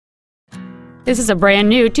This is a brand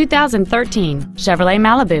new 2013 Chevrolet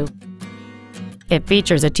Malibu. It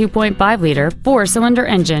features a 2.5-liter four-cylinder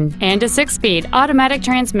engine and a 6-speed automatic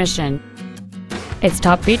transmission. Its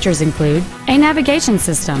top features include a navigation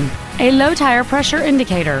system, a low tire pressure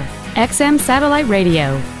indicator, XM satellite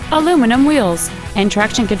radio, aluminum wheels, and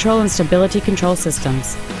traction control and stability control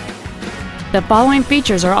systems. The following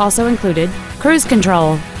features are also included: cruise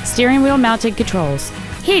control, steering wheel mounted controls,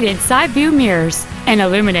 heated side view mirrors, an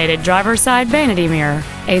illuminated driver's side vanity mirror,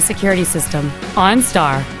 a security system,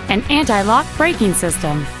 OnStar, an anti-lock braking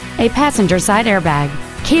system, a passenger side airbag,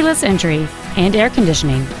 keyless entry, and air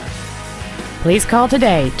conditioning. Please call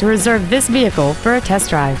today to reserve this vehicle for a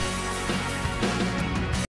test drive.